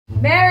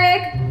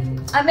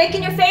I'm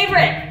making your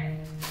favorite.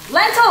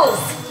 Lentils.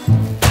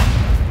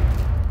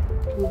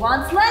 Who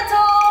wants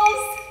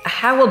lentils?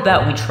 How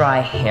about we try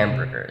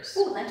hamburgers?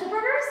 Ooh, lentil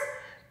burgers?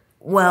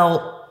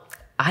 Well,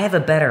 I have a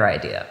better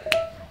idea.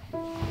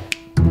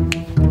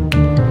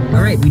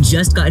 All right, we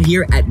just got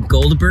here at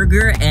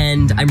Goldburger,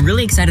 and I'm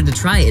really excited to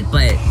try it,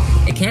 but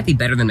it can't be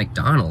better than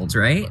McDonald's,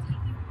 right?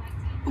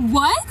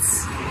 What?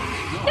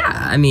 Yeah,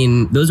 I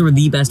mean, those were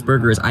the best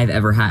burgers I've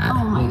ever had.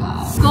 Oh my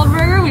God.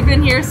 Goldburger, we've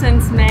been here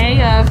since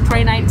May of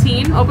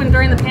 2019. Opened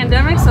during the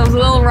pandemic, so it was a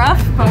little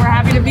rough, but we're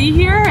happy to be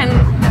here and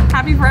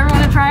happy for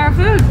everyone to try our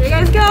food. Here you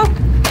guys go.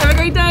 Have a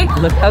great day.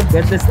 Look how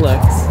good this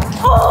looks.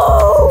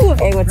 Oh!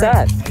 Hey, what's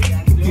up?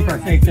 Keep our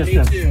safe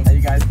distance. How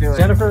you guys doing?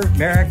 Jennifer,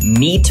 Merrick.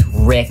 Meet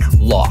Rick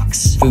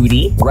Lox,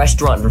 foodie,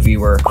 restaurant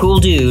reviewer, cool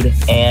dude,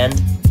 and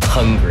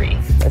hungry.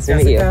 Nice to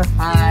meet you.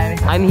 Hi.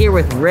 I'm here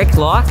with Rick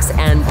Lox,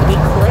 and he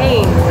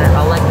claims that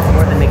I'll like it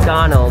more than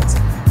McDonald's,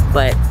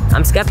 but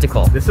I'm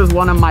skeptical. This is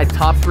one of my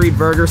top 3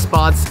 burger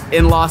spots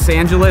in Los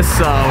Angeles,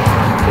 so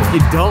if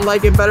you don't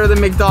like it better than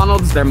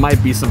McDonald's, there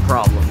might be some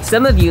problems.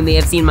 Some of you may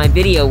have seen my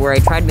video where I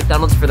tried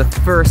McDonald's for the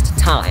first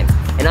time,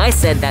 and I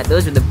said that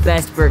those are the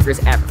best burgers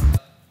ever.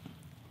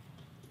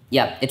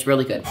 Yeah, it's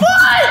really good.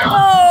 What?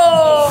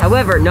 Oh!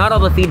 However, not all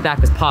the feedback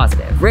was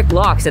positive. Rick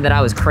Lox said that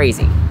I was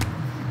crazy.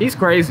 He's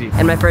crazy.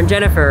 And my friend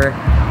Jennifer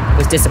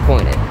was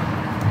disappointed.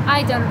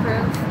 I don't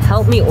approve.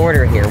 Help me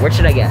order here. What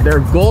should I get?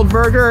 Their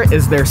Goldburger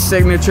is their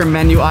signature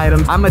menu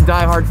item. I'm a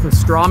diehard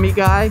pastrami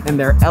guy, and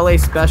their LA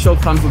special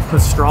comes with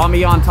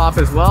pastrami on top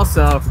as well,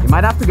 so you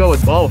might have to go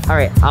with both. All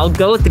right, I'll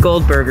go with the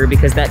Goldburger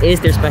because that is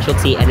their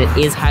specialty and it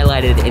is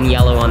highlighted in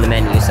yellow on the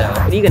menu, so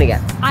what are you gonna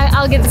get?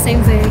 I'll get the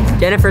same thing.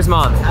 Jennifer's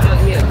mom, how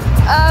about you?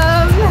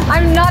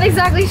 I'm not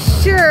exactly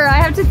sure. I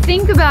have to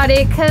think about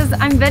it because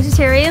I'm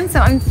vegetarian, so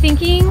I'm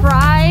thinking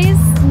fries,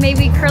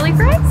 maybe curly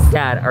fries?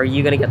 Dad, are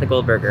you gonna get the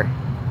Goldburger?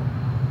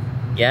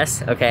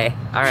 Yes? Okay.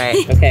 All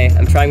right. Okay,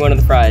 I'm trying one of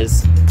the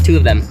fries. 2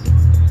 of them.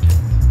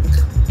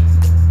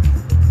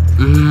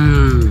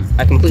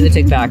 I completely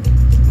take back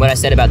what I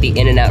said about the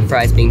In-N-Out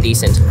fries being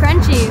decent.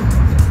 Crunchy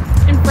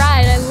and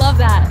fried. I love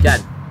that.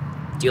 Dad,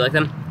 do you like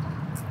them?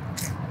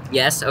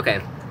 Yes?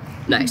 Okay.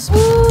 Nice.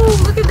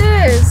 Ooh, look at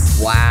this.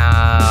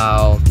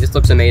 Wow. This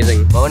looks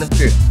amazing. Moment of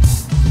truth.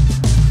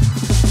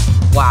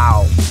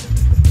 Wow.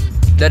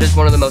 That is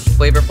one of the most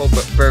flavorful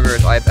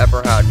burgers I've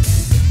ever had.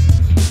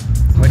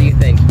 What do you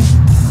think?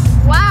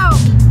 Wow.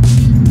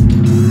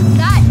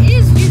 That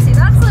is juicy.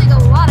 That's like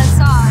a lot of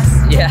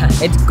sauce. Yeah,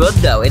 it's good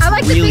though. It's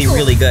like the really, pickles.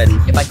 really good.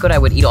 If I could, I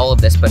would eat all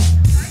of this, but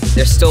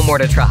there's still more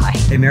to try.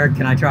 Hey Merrick,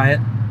 can I try it?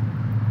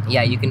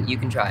 Yeah, you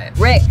can try it.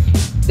 Rick,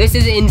 this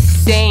is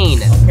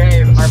insane.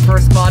 Okay, our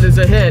first spot is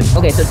a hit.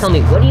 Okay, so tell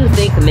me, what do you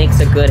think makes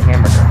a good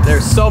hamburger?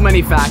 There's so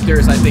many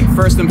factors. I think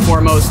first and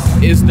foremost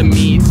is the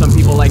meat. Some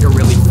people like a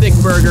really thick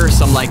burger,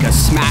 some like a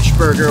smash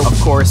burger. Of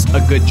course,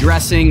 a good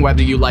dressing,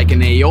 whether you like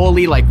an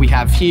aioli like we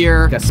have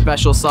here, a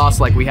special sauce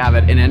like we have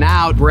at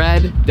In-N-Out.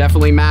 Bread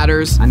definitely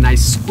matters. A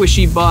nice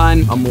squishy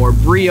bun, a more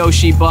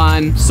brioche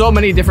bun. So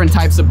many different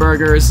types of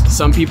burgers.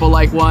 Some people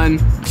like one,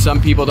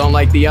 some people don't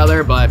like the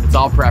other, but it's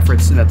all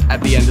preference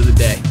at the end of the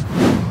day.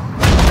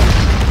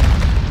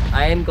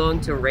 I am going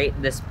to rate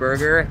this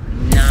burger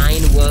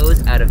 9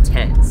 woes out of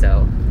 10,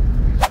 so.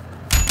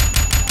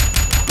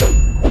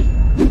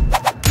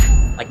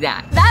 Like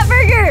that. That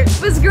burger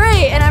was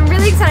great, and I'm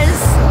really excited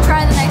to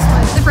try the next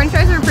one. The french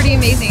fries were pretty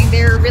amazing.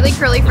 They were really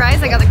curly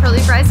fries. I got the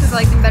curly fries because I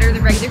like them better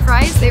than regular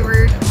fries. They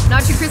were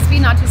not too crispy,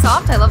 not too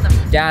soft. I love them.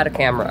 Dad,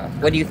 camera,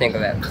 what do you think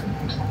of it?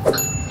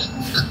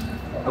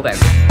 Okay.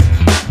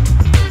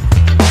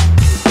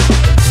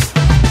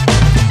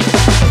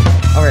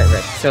 All right,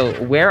 Rick, so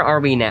where are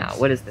we now?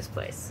 What is this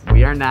place?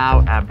 We are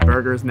now at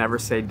Burgers Never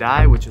Say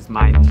Die, which is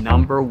my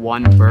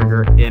 #1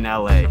 burger in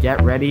LA.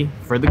 Get ready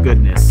for the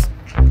goodness.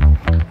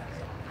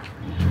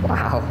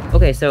 Wow.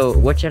 Okay, so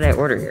what should I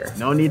order here?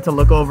 No need to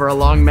look over a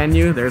long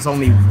menu. There's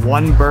only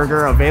 1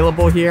 burger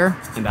available here,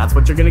 and that's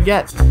what you're gonna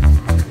get.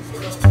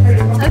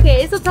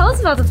 Okay, so tell us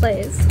about the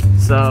place.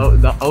 So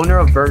the owner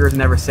of Burgers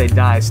Never Say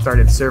Die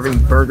started serving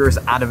burgers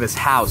out of his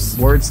house.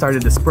 Word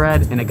started to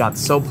spread, and it got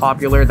so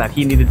popular that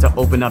he needed to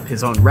open up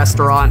his own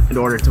restaurant in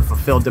order to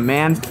fulfill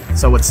demand.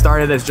 So what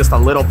started as just a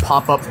little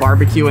pop-up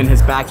barbecue in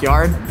his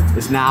backyard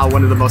is now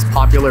one of the most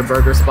popular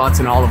burger spots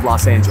in all of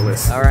Los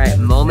Angeles. All right,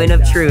 moment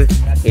of truth.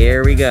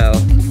 Here we go.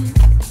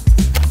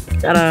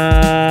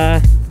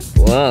 Ta-da!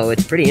 Whoa,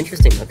 it's pretty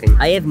interesting looking.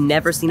 I have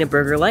never seen a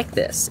burger like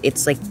this.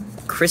 It's like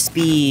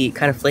crispy,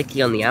 kind of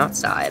flaky on the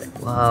outside.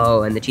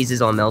 Whoa, and the cheese is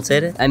all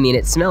melted. I mean,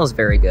 it smells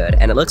very good,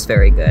 and it looks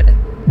very good.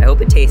 I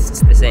hope it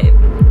tastes the same.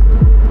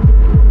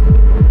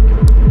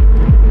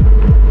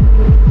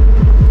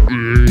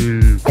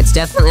 It's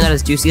definitely not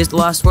as juicy as the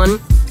last one,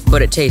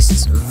 but it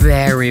tastes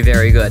very,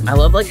 very good. I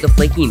love like the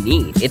flaky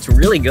meat. It's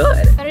really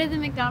good. Better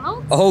than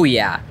McDonald's? Oh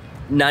yeah,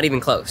 not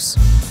even close.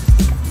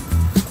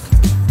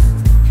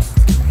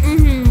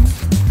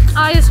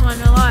 I just want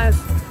to lie.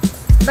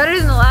 Better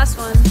than the last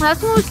one. The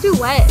last one was too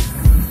wet.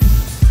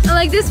 And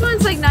like this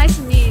one's like nice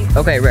and neat.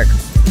 Okay, Rick,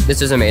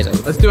 this is amazing.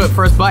 Let's do it,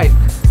 first bite.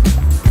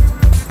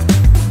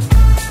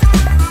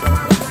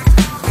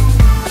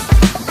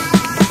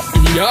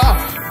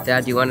 Yeah.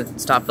 Dad, do you want to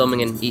stop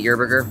filming and eat your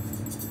burger?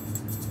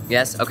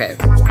 Yes? Okay.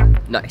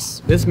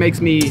 Nice. This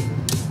makes me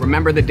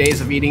remember the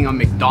days of eating a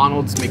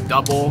McDonald's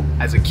McDouble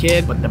as a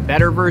kid, but the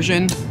better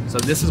version. So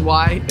this is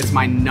why it's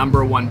my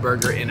 #1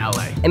 burger in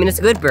LA. I mean, it's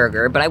a good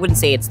burger, but I wouldn't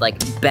say it's like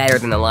better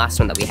than the last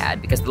one that we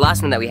had, because the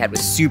last one that we had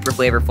was super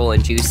flavorful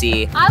and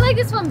juicy. I like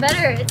this one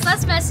better. It's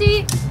less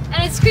messy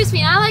and it's crispy.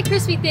 And I like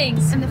crispy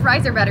things. And the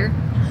fries are better.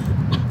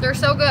 They're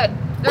so good.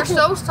 They're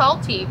so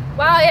salty.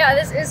 Wow, yeah,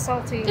 this is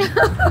salty.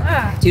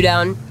 2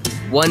 down,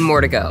 1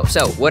 more to go.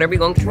 So what are we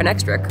going to try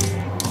next, Rick?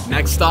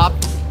 Next stop,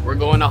 we're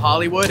going to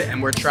Hollywood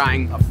and we're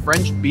trying a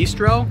French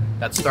bistro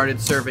that started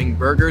serving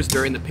burgers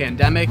during the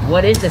pandemic.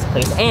 What is this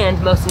place?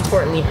 And most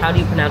importantly, how do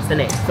you pronounce the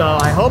name? So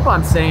I hope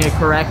I'm saying it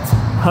correct.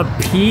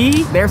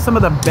 Papille. They're some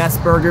of the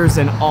best burgers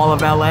in all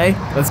of LA.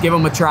 Let's give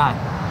them a try.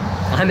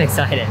 I'm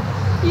excited.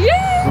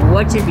 Yeah!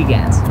 What should we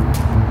get?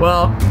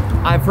 Well,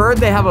 I've heard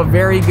they have a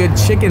very good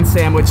chicken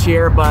sandwich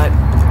here, but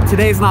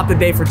today's not the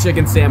day for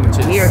chicken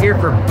sandwiches. We are here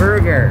for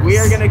burgers. We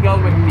are gonna go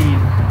with the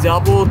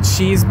double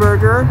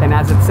cheeseburger, and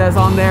as it says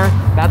on there,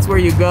 that's where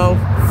you go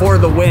for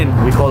the win.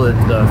 We call it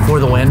for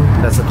the win.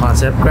 That's the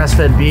concept.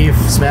 Grass-fed beef,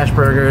 smash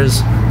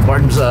burgers,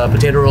 Martin's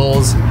potato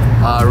rolls,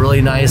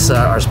 really nice.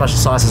 Our special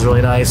sauce is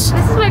really nice.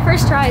 This is my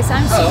first try, so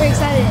I'm super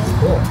excited.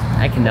 Cool.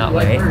 I cannot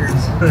wait.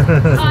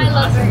 Oh, I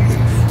love burgers.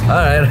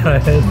 All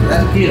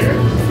right. Peter.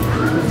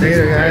 Take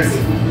it, guys.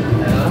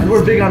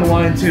 We're big on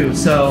wine too,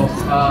 so.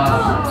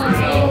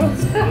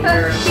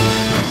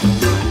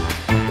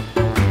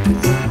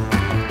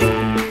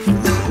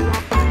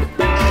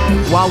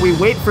 While we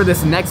wait for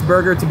this next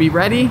burger to be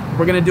ready,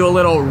 we're gonna do a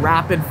little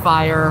rapid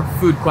fire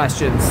food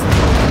questions.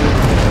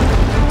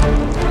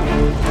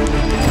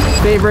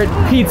 Favorite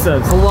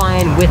pizzas?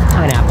 Hawaiian with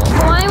pineapple.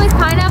 Hawaiian with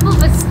pineapple,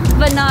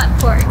 but not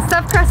pork.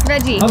 Stuffed crust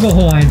veggie. I'll go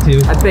Hawaiian too.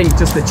 I think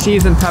just the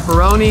cheese and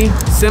pepperoni,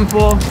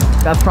 simple.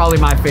 That's probably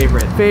my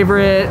favorite.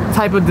 Favorite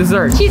type of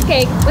dessert?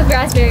 Cheesecake with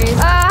raspberries.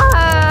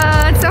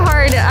 It's so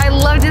hard. I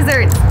love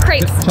desserts.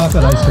 Crepes.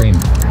 Chocolate ice cream.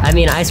 I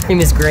mean, ice cream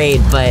is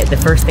great, but the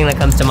first thing that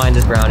comes to mind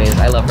is brownies.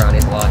 I love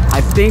brownies a lot.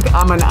 I think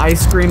I'm an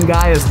ice cream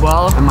guy as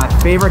well, and my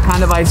favorite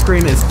kind of ice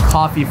cream is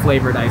coffee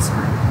flavored ice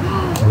cream.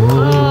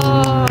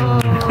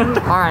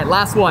 All right,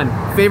 last one.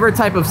 Favorite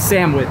type of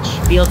sandwich?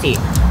 BLT.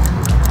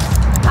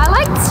 I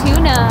like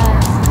tuna.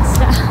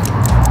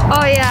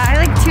 Oh yeah, I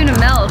like tuna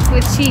melt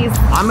with cheese.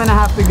 I'm gonna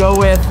have to go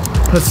with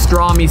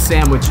pastrami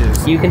sandwiches.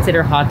 Do you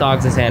consider hot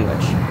dogs a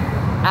sandwich?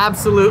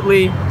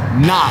 Absolutely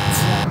not.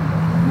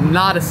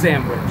 Not a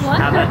sandwich. What?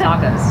 How about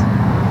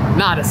tacos?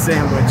 Not a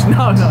sandwich.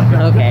 No, no,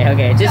 no.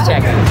 Okay, just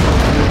checking.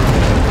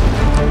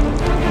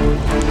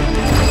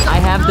 I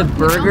have the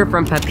burger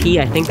from Papille,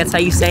 I think that's how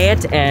you say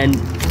it, and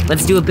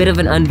let's do a bit of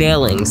an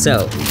unveiling.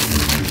 So,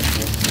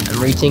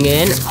 I'm reaching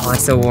in. Oh,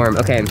 it's so warm.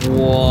 Okay.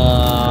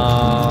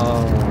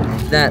 Whoa.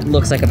 That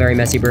looks like a very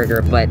messy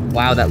burger, but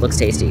wow, that looks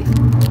tasty.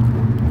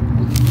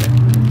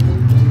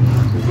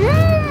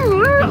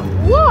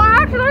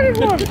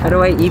 How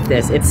do I eat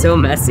this? It's so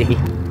messy.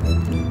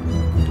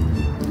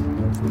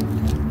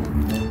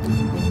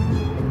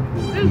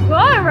 It's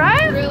good,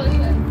 right? Really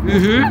good.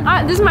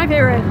 Mm-hmm. This is my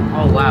favorite.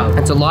 Oh wow.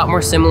 It's a lot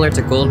more similar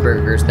to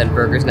Goldburgers than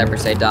Burgers Never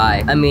Say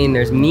Die. I mean,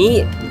 there's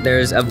meat,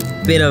 there's a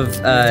bit of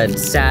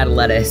sad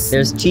lettuce,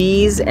 there's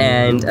cheese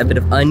and a bit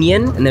of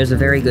onion, and there's a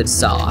very good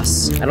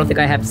sauce. I don't think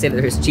I have to say that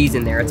there's cheese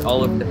in there, it's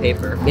all over the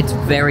paper. It's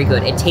very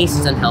good. It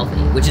tastes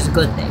unhealthy, which is a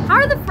good thing. How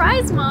are the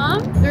fries,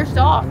 Mom? They're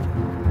soft.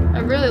 I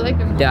really like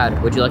them.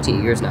 Dad, would you like to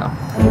eat yours now?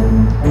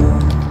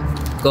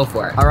 Go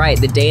for it. All right,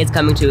 the day is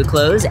coming to a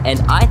close,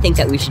 and I think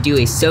that we should do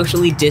a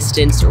socially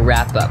distanced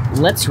wrap up.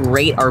 Let's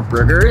rate our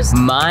burgers.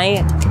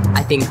 My,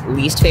 I think,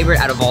 least favorite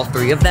out of all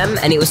 3 of them,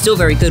 and it was still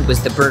very good,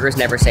 was the Burgers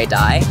Never Say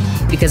Die,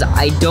 because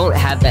I don't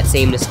have that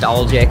same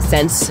nostalgic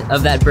sense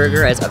of that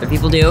burger as other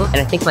people do. And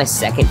I think my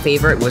second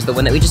favorite was the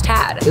one that we just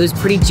had. It was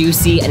pretty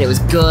juicy and it was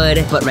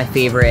good, but my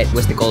favorite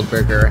was the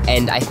Goldburger.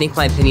 And I think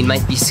my opinion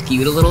might be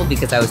skewed a little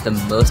because I was the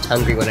most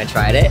hungry when I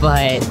tried it,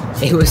 but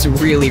it was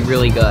really,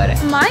 really good.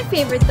 My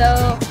favorite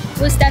though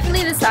was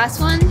definitely this last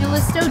one. It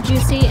was so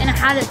juicy and it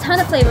had a ton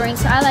of flavoring,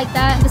 so I like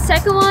that. The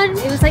second one,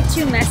 it was like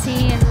too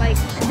messy and like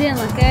it didn't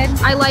look good.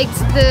 I liked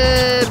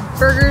the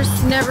Burgers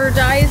Never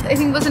Dies. I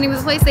think was the name of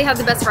the place. They had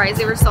the best fries.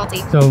 They were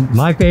salty. So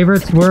my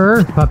favorites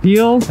were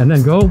Papille, and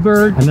then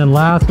Goldburger, and then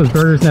last was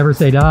Burgers Never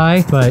Say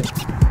Die, but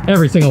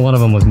every single one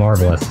of them was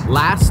marvelous.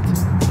 Last,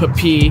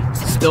 Papille,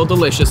 still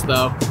delicious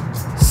though.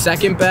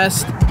 Second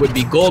best would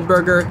be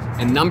Goldburger,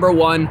 and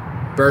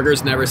 #1,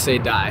 Burgers Never Say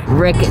Die.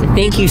 Rick,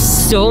 thank you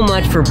so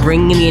much for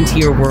bringing me into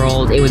your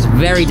world. It was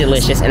very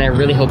delicious, and I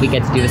really hope we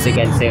get to do this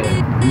again soon.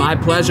 My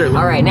pleasure.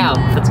 All right, now,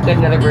 let's get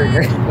another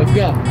burger. Let's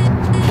go.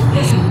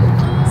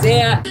 See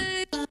ya.